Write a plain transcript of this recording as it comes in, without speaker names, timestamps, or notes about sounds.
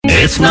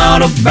It's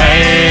not a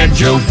bad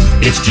joke,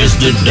 it's just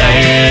a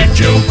dad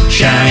joke.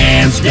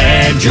 Cheyenne's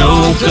dad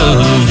joke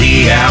of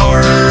the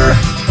hour.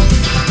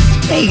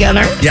 Hey,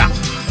 Gunner. Yeah.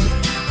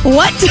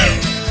 What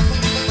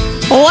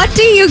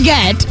do you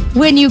get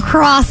when you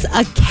cross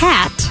a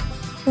cat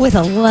with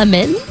a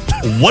lemon?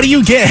 What do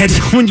you get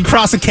when you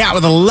cross a cat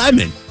with a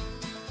lemon?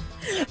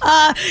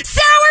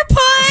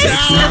 Sourpuss!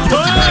 It's not a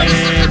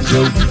bad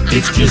joke,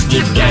 it's just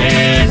a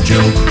dad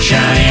joke.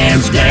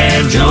 Cheyenne's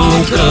dad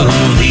joke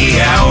of the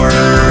hour.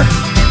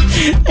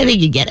 I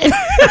think you get it.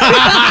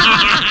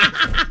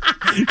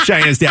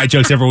 Cheyenne's dad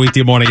jokes every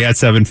weekday morning at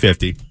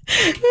 7:50.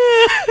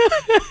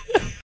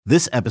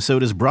 This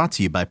episode is brought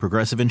to you by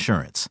Progressive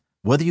Insurance.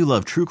 Whether you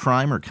love true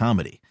crime or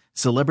comedy,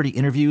 celebrity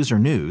interviews or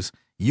news,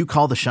 you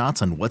call the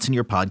shots on what's in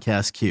your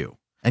podcast queue.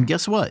 And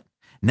guess what?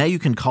 Now you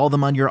can call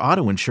them on your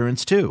auto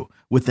insurance too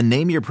with the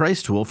Name Your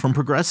Price tool from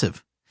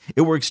Progressive.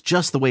 It works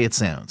just the way it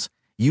sounds.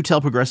 You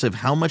tell Progressive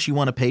how much you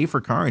want to pay for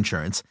car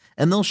insurance,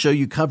 and they'll show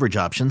you coverage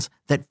options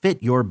that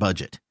fit your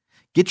budget.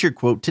 Get your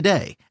quote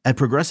today at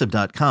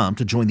Progressive.com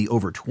to join the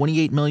over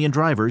 28 million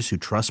drivers who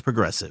trust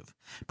Progressive.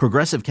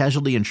 Progressive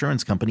Casualty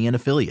Insurance Company and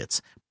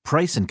Affiliates.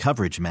 Price and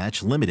coverage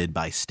match limited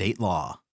by state law.